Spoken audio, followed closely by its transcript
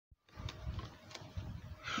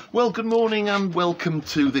Well, good morning and welcome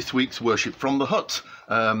to this week's Worship from the Hut.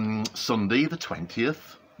 Sunday the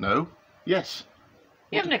 20th. No? Yes.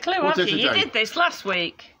 You haven't a clue, have you? You did this last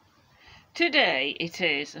week. Today it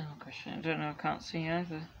is... Oh gosh, I don't know, I can't see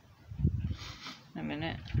either. A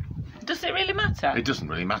minute. Does it really matter? It doesn't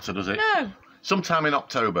really matter, does it? No. Sometime in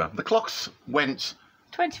October. The clocks went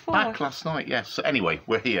 24. back last night, yes. So anyway,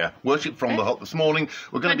 we're here. Worship from the Hut this morning.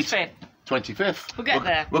 We're going to be... 25th. We'll get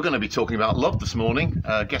there. We're going to be talking about love this morning.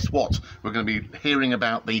 Guess what? We're going to be hearing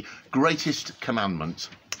about the greatest commandment.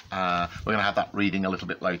 We're going to have that reading a little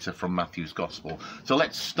bit later from Matthew's Gospel. So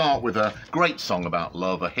let's start with a great song about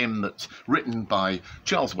love, a hymn that's written by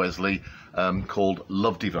Charles Wesley called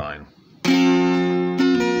Love Divine.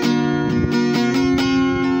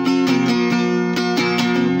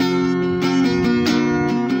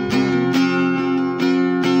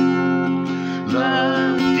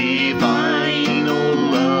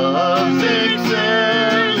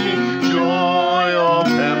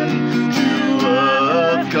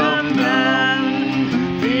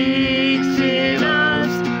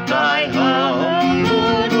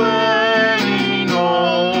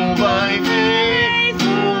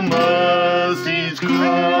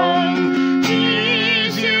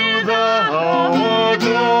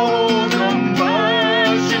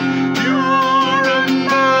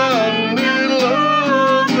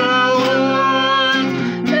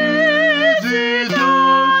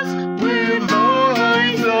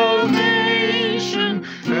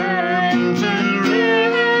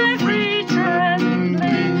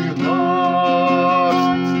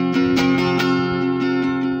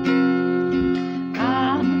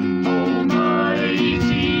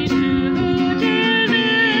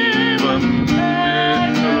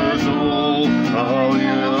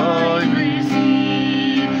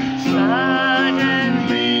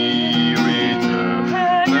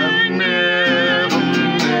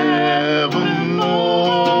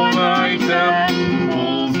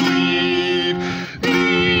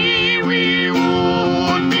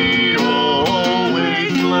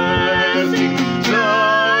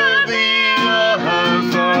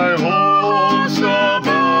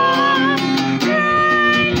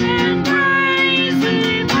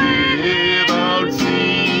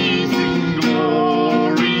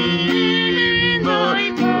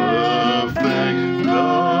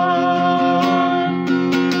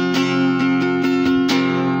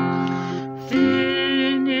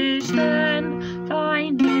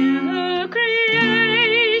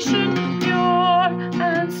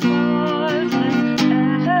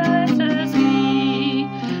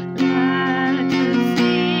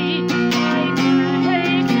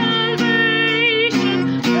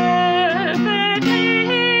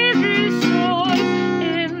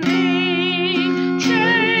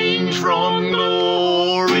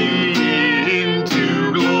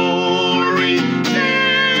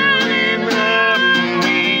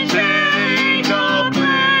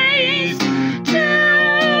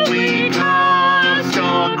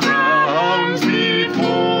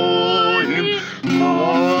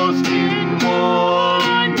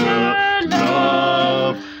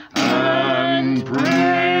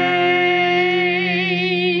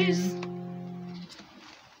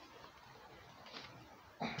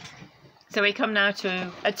 So we come now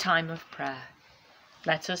to a time of prayer.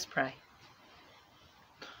 Let us pray.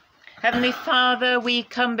 Heavenly Father, we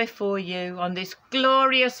come before you on this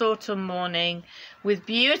glorious autumn morning with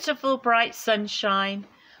beautiful bright sunshine,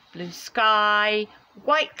 blue sky,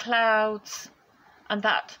 white clouds, and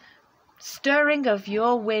that stirring of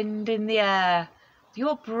your wind in the air,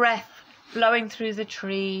 your breath blowing through the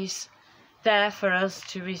trees, there for us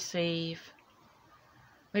to receive.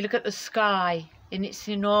 We look at the sky in its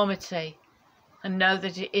enormity and know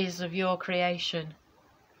that it is of your creation.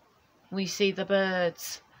 We see the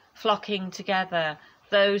birds flocking together,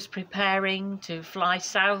 those preparing to fly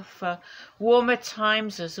south for warmer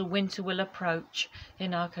times as the winter will approach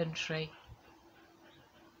in our country.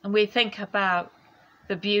 And we think about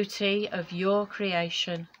the beauty of your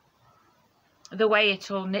creation, the way it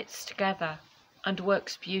all knits together and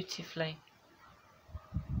works beautifully,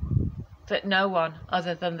 that no one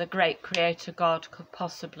other than the great Creator God could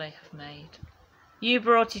possibly have made. You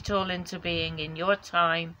brought it all into being in your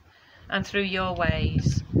time and through your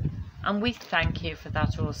ways, and we thank you for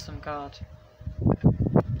that awesome God.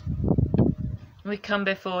 We come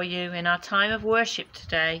before you in our time of worship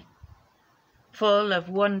today, full of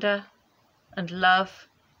wonder and love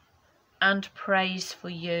and praise for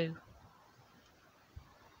you.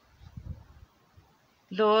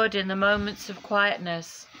 Lord, in the moments of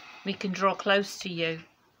quietness, we can draw close to you.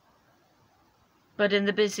 But in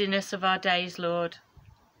the busyness of our days, Lord,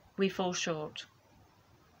 we fall short.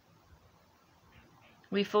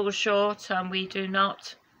 we fall short and we do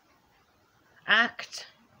not act,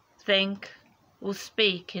 think, or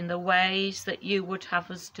speak in the ways that you would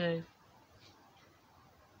have us do.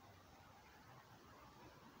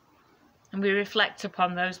 And we reflect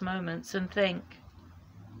upon those moments and think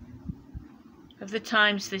of the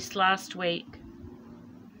times this last week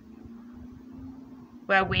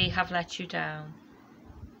where we have let you down,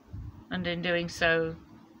 and in doing so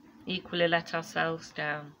equally let ourselves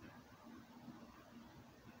down.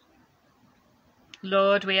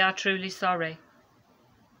 Lord, we are truly sorry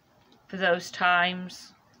for those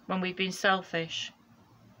times when we've been selfish,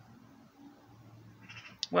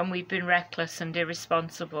 when we've been reckless and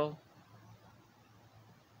irresponsible,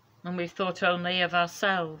 when we've thought only of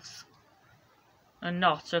ourselves and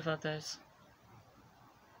not of others.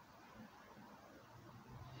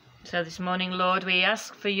 So this morning, Lord, we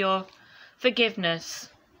ask for your forgiveness.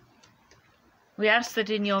 We ask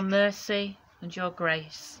that in your mercy and your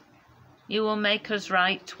grace, you will make us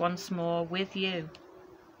right once more with you.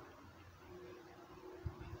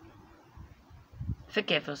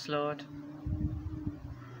 Forgive us, Lord.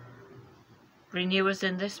 Renew us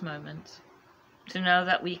in this moment to know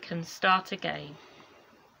that we can start again,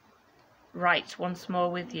 right once more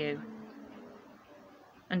with you,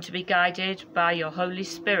 and to be guided by your Holy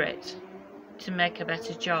Spirit to make a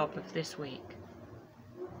better job of this week.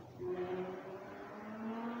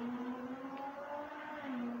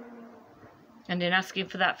 And in asking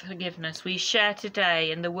for that forgiveness, we share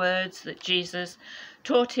today in the words that Jesus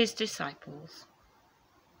taught his disciples.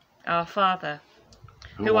 Our Father,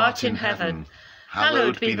 who art in heaven,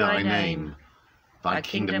 hallowed be thy name. Thy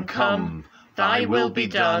kingdom come, thy will be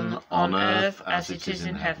done on earth as it is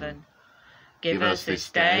in heaven. Give us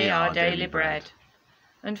this day our daily bread,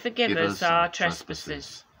 and forgive us our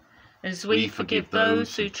trespasses, as we forgive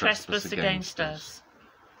those who trespass against us.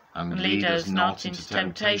 And lead us not into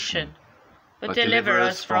temptation, but deliver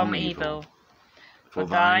us from evil. For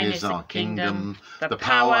thine is the kingdom, the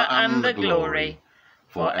power and the glory,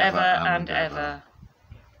 for ever and ever.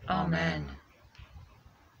 Amen.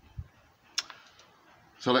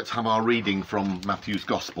 So let's have our reading from Matthew's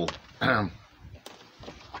Gospel. And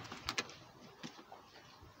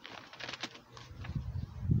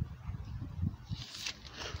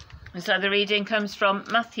so the reading comes from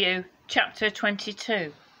Matthew chapter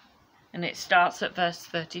 22, and it starts at verse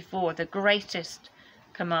 34, the greatest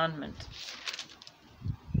commandment.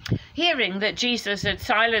 Hearing that Jesus had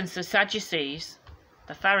silenced the Sadducees,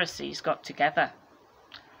 the Pharisees got together.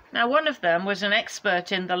 Now one of them was an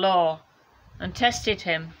expert in the law, and tested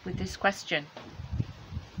him with this question.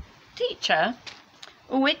 Teacher,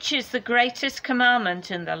 which is the greatest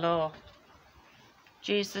commandment in the law?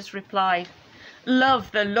 Jesus replied,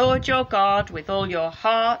 Love the Lord your God with all your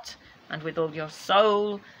heart, and with all your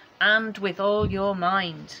soul, and with all your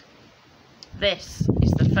mind. This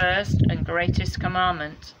is the first and greatest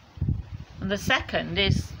commandment. And the second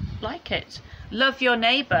is like it. Love your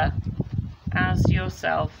neighbour as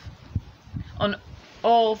yourself. On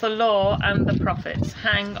all the law and the prophets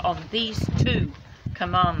hang on these two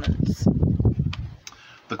commandments.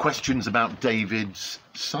 the question's about David's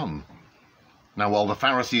son. Now, while the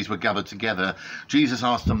Pharisees were gathered together, Jesus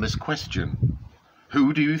asked them this question: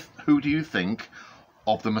 Who do you think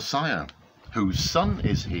of the Messiah? Whose son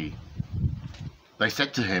is he? They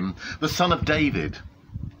said to him, the son of David.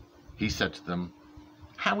 He said to them,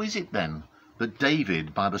 How is it then that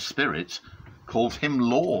David, by the Spirit, calls him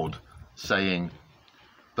Lord, saying,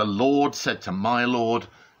 The Lord said to my Lord,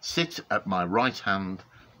 Sit at my right hand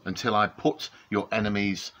until I put your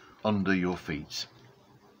enemies under your feet.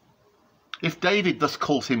 If David thus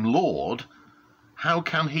calls him Lord, how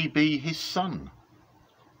can he be his son?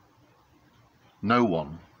 No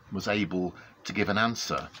one was able to give an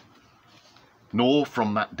answer, nor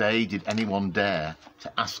from that day did anyone dare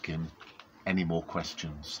to ask him any more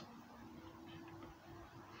questions.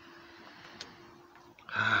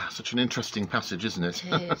 Such an interesting passage, isn't it?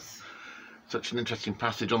 It is. Such an interesting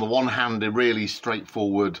passage. On the one hand, a really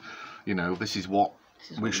straightforward, this is what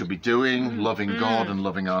we should be doing, loving God and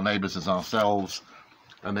loving our neighbours as ourselves.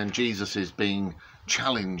 And then Jesus is being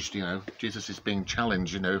challenged, Jesus is being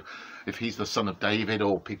challenged, if he's the son of David,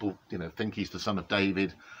 or people, think he's the son of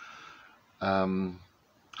David,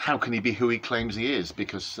 how can he be who he claims he is?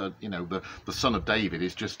 Because, the son of David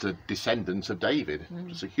is just a descendant of David,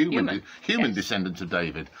 just a human Yes. descendant of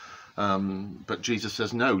David. But Jesus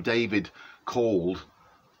says, no, David called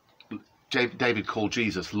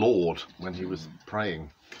Jesus Lord when he was praying.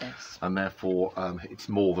 Yes. And therefore it's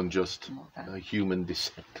more than just a human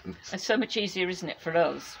descendant. It's so much easier, isn't it, for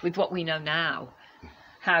us, with what we know now,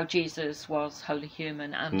 how Jesus was wholly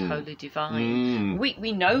human and wholly divine.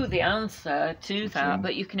 We know the answer to that,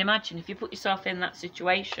 but you can imagine if you put yourself in that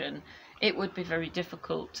situation, it would be very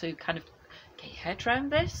difficult to kind of get your head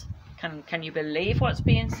around this. Can you believe what's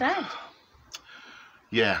being said?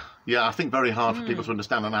 Yeah, I think very hard for people to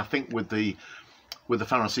understand, and I think with the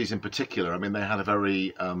Pharisees in particular, I mean, they had a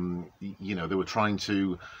very, they were trying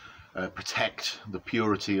to protect the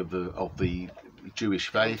purity of the Jewish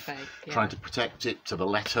faith, trying to protect it to the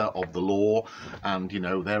letter of the law, and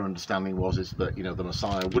their understanding is that the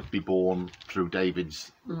Messiah would be born through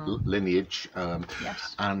David's lineage,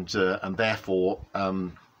 and therefore.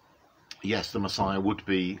 Yes, the Messiah would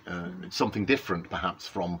be something different, perhaps,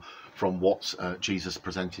 from what Jesus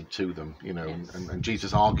presented to them, and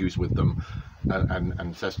Jesus argues with them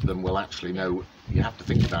and says to them, well, actually, no, you have to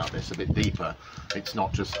think about this a bit deeper. It's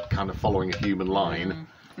not just kind of following a human line.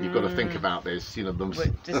 You've got to think about this.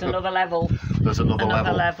 There's another level. There's another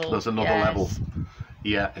level. There's another yes. level.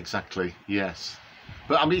 Yeah, exactly. Yes,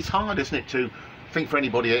 but I mean, it's hard, isn't it, to think for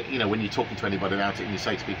anybody, when you're talking to anybody about it and you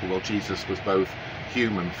say to people, well, Jesus was both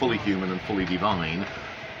fully human and fully divine.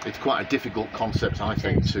 It's quite a difficult concept, I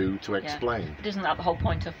think, to explain. Yeah. Isn't that the whole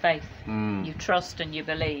point of faith? You trust and you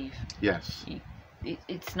believe. Yes.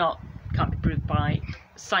 Can't be proved by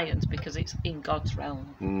science because it's in God's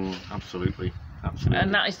realm. Absolutely.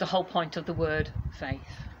 And that is the whole point of the word faith.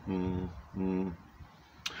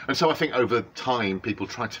 And so I think over time people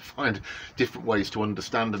try to find different ways to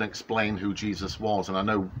understand and explain who Jesus was. And I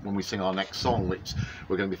know when we sing our next song,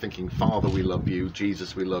 we're going to be thinking, Father, we love you,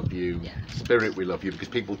 Jesus, we love you, Spirit, we love you, because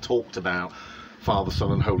people talked about Father,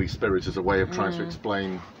 Son and Holy Spirit as a way of trying to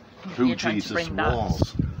explain who Jesus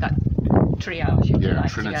was. That triage, if you like,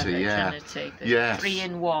 Trinity, together, Trinity, yes. 3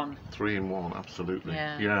 in 1. 3 in 1, absolutely.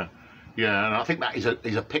 Yeah. And I think that is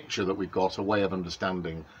a picture that we've got, a way of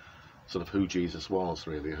understanding sort of who Jesus was,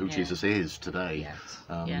 really, who Jesus is today,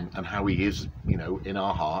 and how he is, in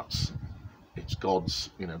our hearts. It's God's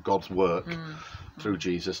work through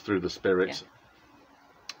Jesus, through the Spirit.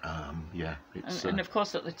 And of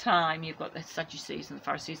course, at the time, you've got the Sadducees and the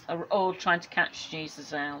Pharisees are all trying to catch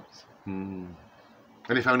Jesus out. And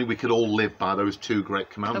if only we could all live by those 2 great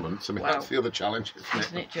commandments. I mean, that's the other challenge,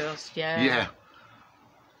 isn't it? Just, Yeah.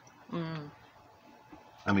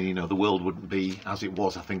 I mean, the world wouldn't be as it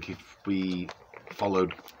was, I think, if we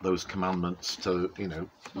followed those commandments to,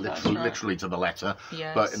 literally to the letter,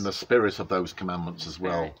 but in the spirit of those commandments as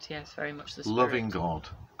well. Yes, very much the spirit. Loving God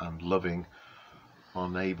and loving our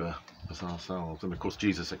neighbour as ourselves. And of course,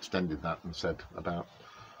 Jesus extended that and said about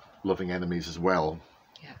loving enemies as well.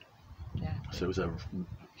 Yeah. So it was a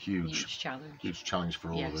huge challenge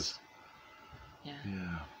for all of us.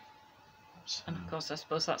 Yeah. So. And of course, I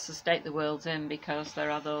suppose that's the state the world's in, because there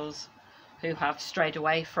are those who have strayed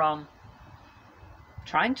away from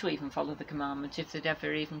trying to even follow the commandment, if they'd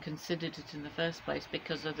ever even considered it in the first place,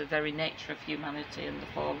 because of the very nature of humanity and the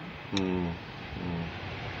fall.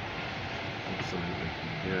 Absolutely,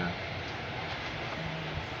 yeah.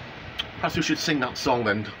 Perhaps we should sing that song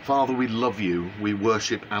then. Father, we love you, we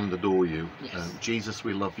worship and adore you. Yes. Jesus,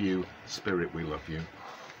 we love you. Spirit, we love you.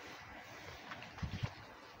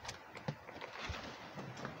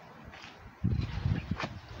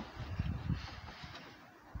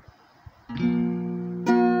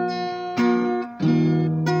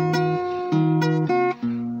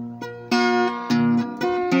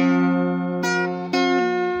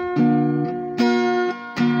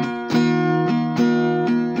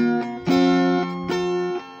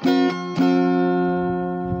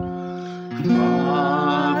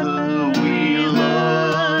 Father, we love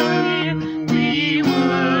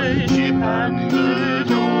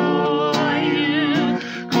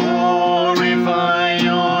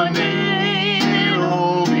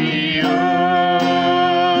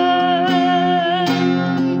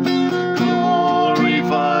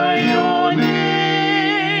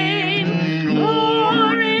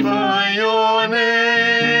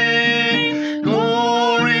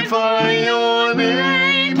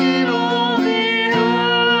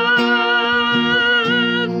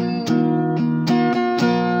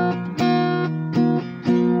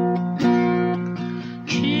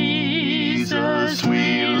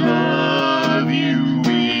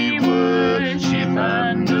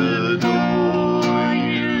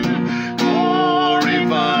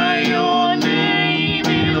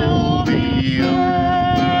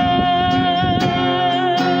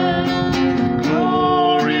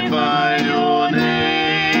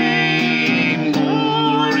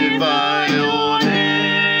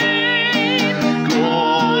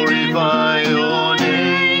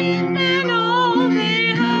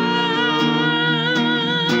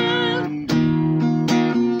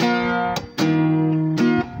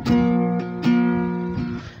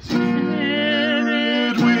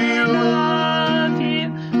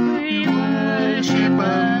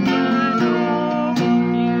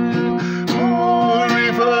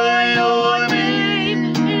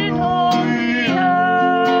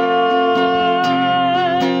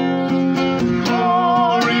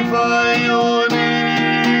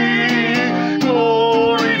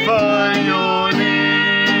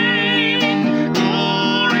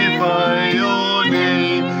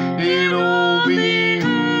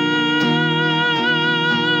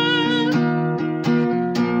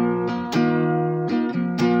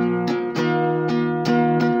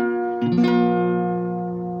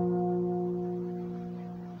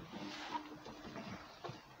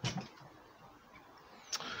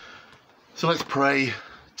So let's pray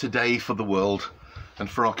today for the world and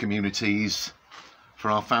for our communities, for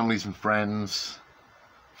our families and friends,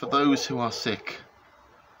 for those who are sick.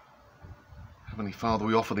 Heavenly Father,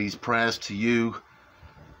 we offer these prayers to you,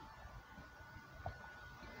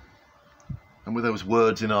 and with those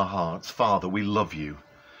words in our hearts, Father, we love you.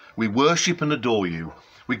 We worship and adore you.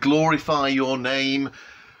 We glorify your name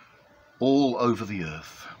all over the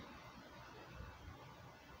earth.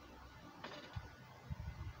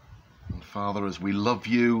 And Father, as we love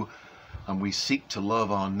you and we seek to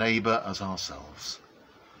love our neighbour as ourselves,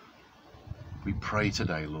 we pray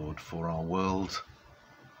today, Lord, for our world,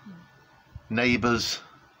 neighbours,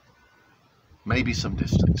 maybe some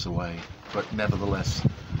distance away, but nevertheless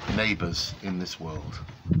neighbours in this world.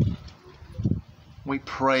 We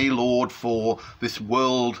pray, Lord, for this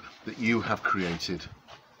world that you have created,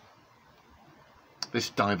 this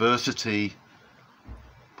diversity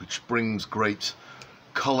which brings great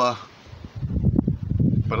colour,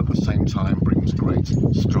 but at the same time brings great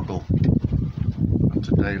struggle. And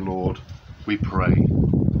today, Lord, we pray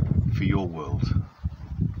for your world.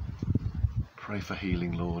 Pray for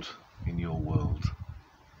healing, Lord, in your world.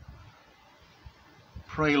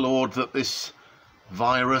 Pray, Lord, that this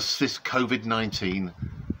virus, this COVID-19,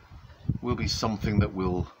 will be something that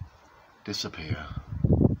will disappear,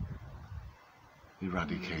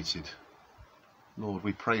 eradicated. Lord,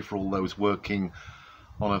 we pray for all those working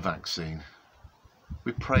on a vaccine.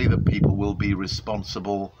 We pray that people will be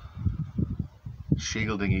responsible,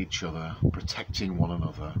 shielding each other, protecting one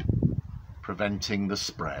another, preventing the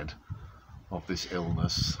spread of this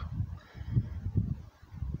illness.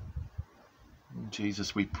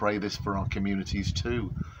 Jesus, we pray this for our communities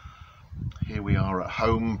too. Here we are at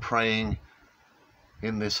home praying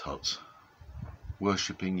in this hut,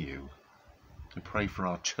 worshipping you. We pray for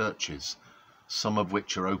our churches, some of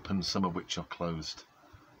which are open, some of which are closed.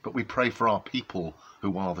 But we pray for our people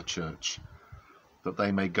who are the church, that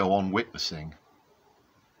they may go on witnessing.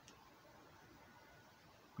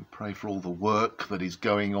 We pray for all the work that is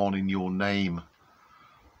going on in your name,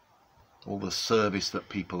 all the service that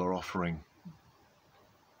people are offering.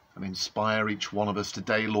 And inspire each one of us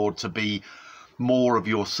today, Lord, to be more of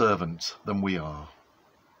your servant than we are.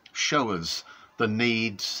 Show us the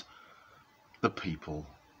needs, the people.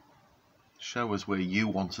 Show us where you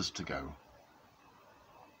want us to go.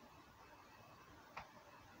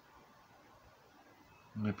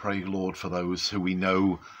 And we pray, Lord, for those who we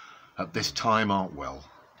know at this time aren't well.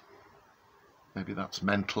 Maybe that's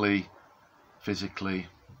mentally, physically,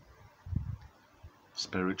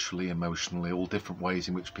 spiritually, emotionally, all different ways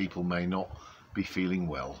in which people may not be feeling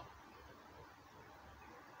well.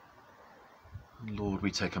 And Lord,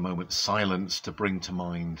 we take a moment's silence to bring to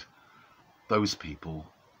mind those people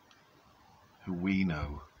who we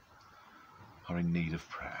know are in need of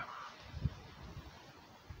prayer.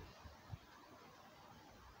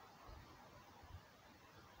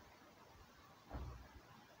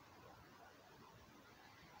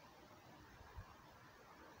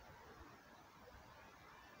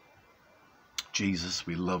 Jesus,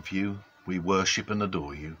 we love you, we worship and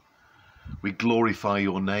adore you. We glorify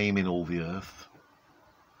your name in all the earth.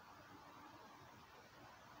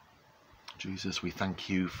 Jesus, we thank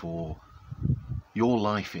you for your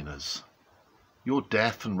life in us, your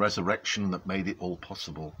death and resurrection that made it all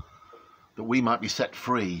possible, that we might be set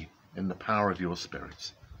free in the power of your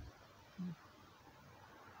Spirit.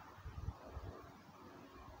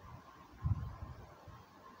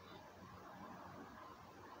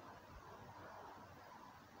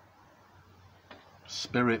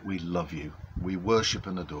 Spirit, we love you, we worship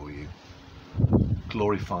and adore you,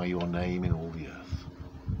 glorify your name in all the earth.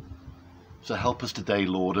 So help us today,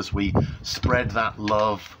 Lord, as we spread that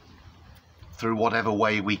love through whatever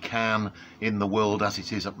way we can in the world as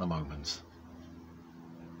it is at the moment.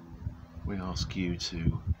 We ask you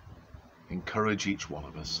to encourage each one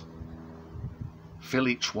of us, fill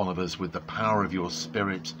each one of us with the power of your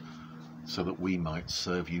Spirit so that we might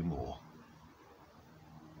serve you more.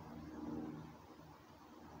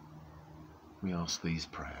 We ask these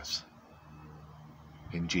prayers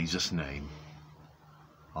in Jesus' name.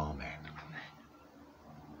 Amen.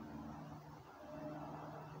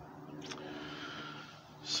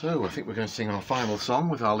 So I think we're going to sing our final song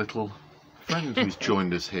with our little friend who's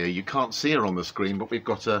joined us here. You can't see her on the screen, but we've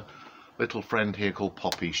got a little friend here called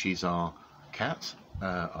Poppy. She's our cat,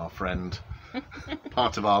 our friend,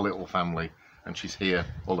 part of our little family, and she's here,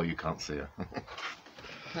 although you can't see her.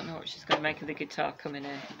 I don't know what she's going to make of the guitar coming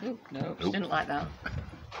in. Oh, no, she didn't like that.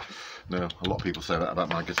 No, a lot of people say that about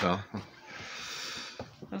my guitar.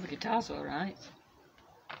 Well, the guitar's all right.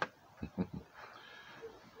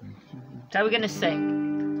 So we're going to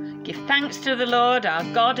sing. Give thanks to the Lord, our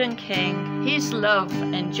God and King. His love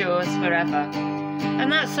endures forever.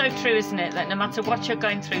 And that's so true, isn't it? That no matter what you're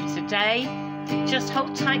going through today, just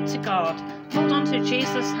hold tight to God. Hold on to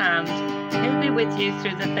Jesus' hand. He'll be with you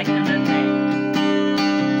through the thick and the thin.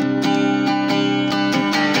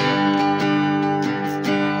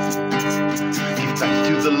 Give thanks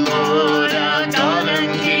to the Lord, our God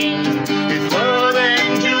and King. His love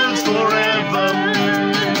endures forever.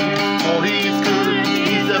 For he is good,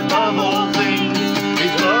 he's above all things.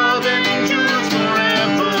 His love endures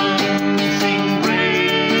forever. Sing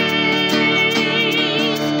praise,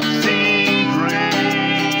 sing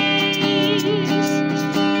praise.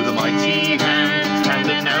 With a mighty hand and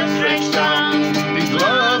an outstretched arm, his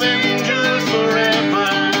love endures forever.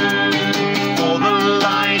 For the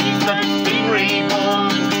life that's been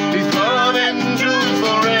reborn, his love endures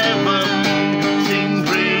forever. Sing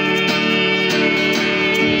praise,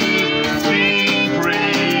 sing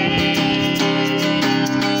praise,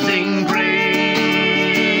 sing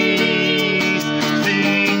praise,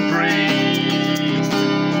 sing praise.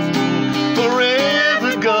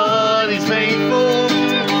 Forever God is faithful,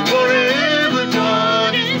 forever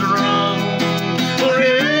God is strong,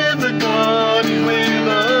 forever God is with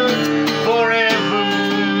us, forever.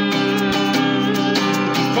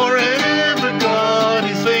 Forever God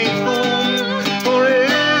is faithful,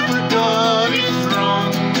 forever God is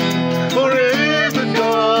strong, forever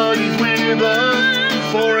God is with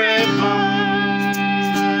us, forever,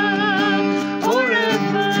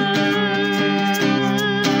 forever.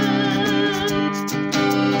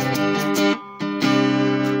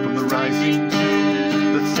 From the rising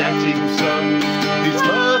to the setting sun, his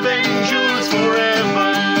love endures forever.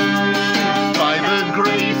 By the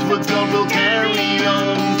grace with God will carry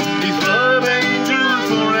on, his love endures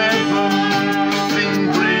forever.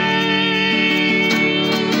 Sing praise,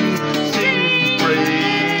 sing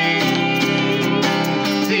praise,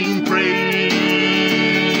 sing praise,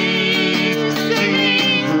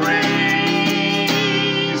 sing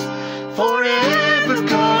praise. Forever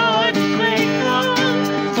God is faithful,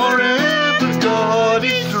 forever God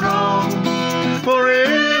is strong,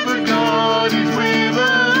 forever God is with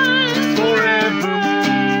us, forever.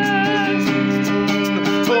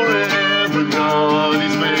 Forever God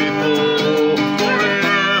is faithful,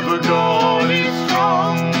 forever God is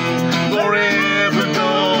strong, forever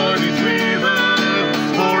God is with us,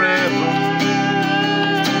 forever,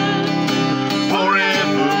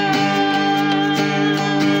 forever.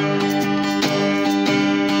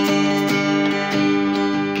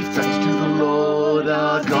 Give thanks to the Lord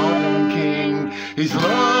our God and King. His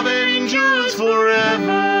love endures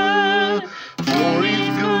forever. For his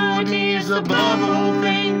good, he is above all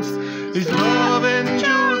things. His love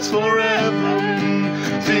endures forever.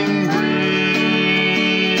 Sing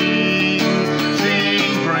praise,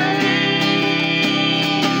 sing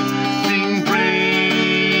praise, sing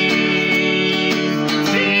praise,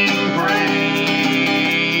 sing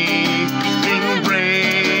praise, sing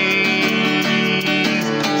praise,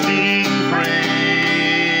 sing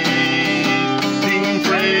praise, sing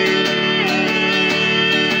praise,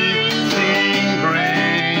 sing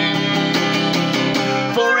praise.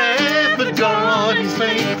 Forever God is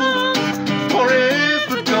faithful,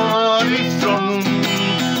 forever God is strong,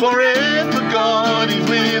 forever God is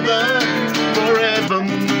with us, forever,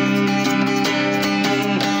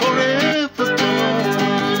 forever God,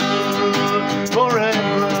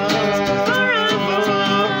 forever,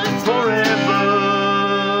 forever, forever,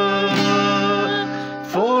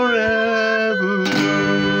 forever.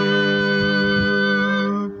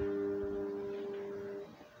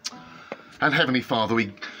 And Heavenly Father,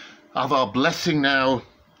 we have our blessing now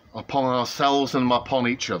upon ourselves and upon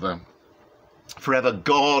each other. Forever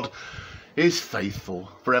God is faithful,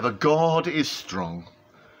 forever God is strong,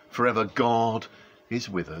 forever God is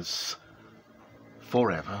with us,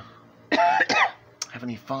 forever.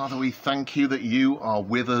 Heavenly Father, we thank you that you are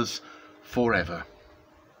with us forever.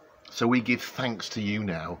 So we give thanks to you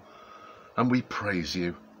now, and we praise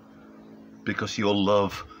you, because your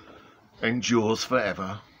love endures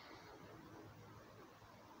forever.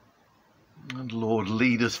 And Lord,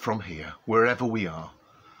 lead us from here, wherever we are.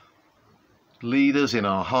 Lead us in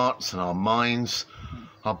our hearts and our minds,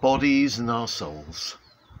 our bodies and our souls,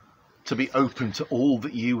 to be open to all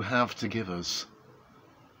that you have to give us,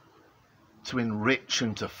 to enrich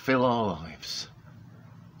and to fill our lives,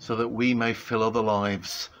 so that we may fill other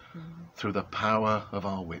lives through the power of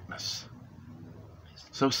our witness.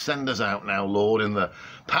 So send us out now, Lord, in the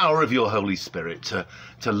power of your Holy Spirit, to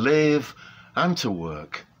live and to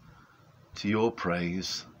work to your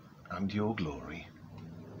praise and your glory.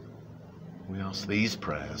 We ask these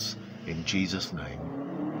prayers in Jesus'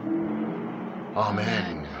 name.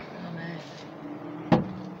 Amen. Amen.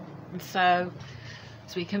 And so,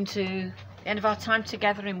 as we come to the end of our time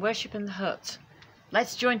together in worship in the hut,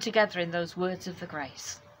 let's join together in those words of the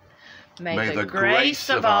grace. May the grace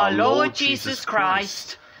of our Lord Jesus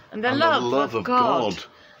Christ and the love of God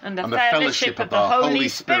and the fellowship of the Holy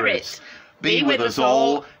Spirit be with us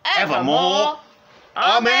all evermore.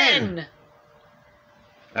 Amen.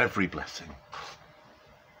 Every blessing.